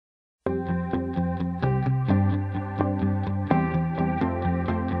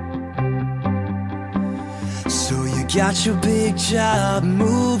got your big job,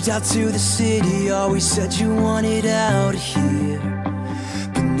 moved out to the city. Always said you wanted out of here,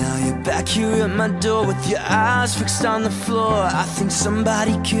 but now you're back here at my door with your eyes fixed on the floor. I think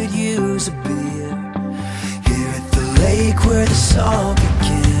somebody could use a beer here at the lake where this all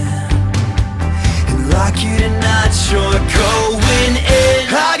began. And like you tonight, you're going in.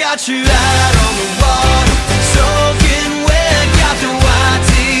 I got you out on the water, soaking wet. Got the white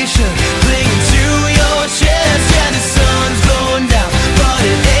t-shirt clinging to your chest. Yeah, the sun's going down, but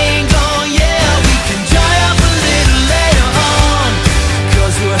it ain't gone yet. We can dry up a little later on,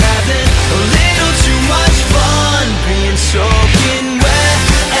 'cause we're having a little too much fun being soaking wet,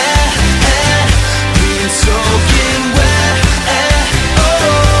 being soaking wet.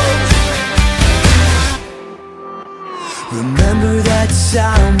 Remember that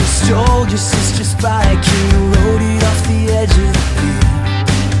time we stole your sister's bike and you rode it off the edge of the pier?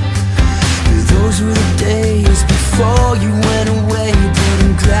 Those were the days before you went away, but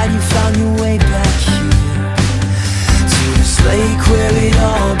I'm glad you found your way back here to this lake where it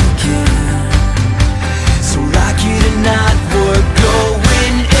all began. So like you tonight, we're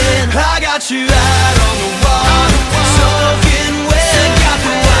going in. I got you out on the water, soaking wet. Got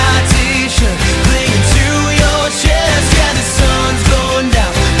the white t-shirt clinging to your chest. Yeah, the sun's going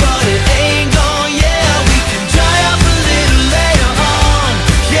down, but it ain't gone yet. We can dry up a little later on.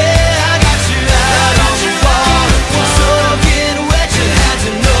 Yeah, I got you out on the water, soaking wet. You had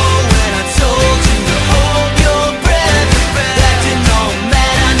to know when I told you to hold your breath. Acting all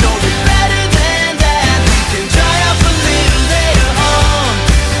mad, I know you're better than that. We can dry up a little later on,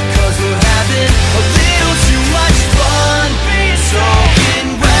 'cause we're having a little too much fun being soaking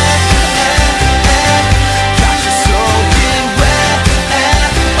wet. Got you soaking wet.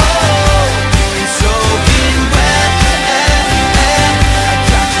 Oh, being soaking wet. I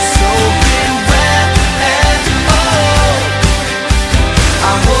got you soaking wet. Oh,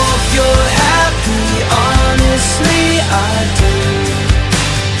 I hope you're happy, honestly I do,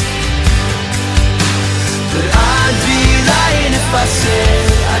 but I'd be lying if I said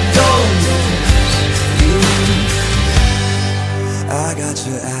I don't miss you. I got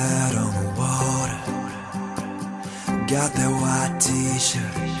you out on the water, got that white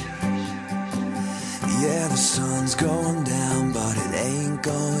t-shirt. Yeah, the sun's going down, but it ain't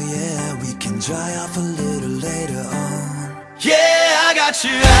gone yet. We can dry off a little later on. Yeah, I got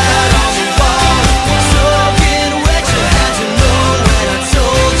you out on the water,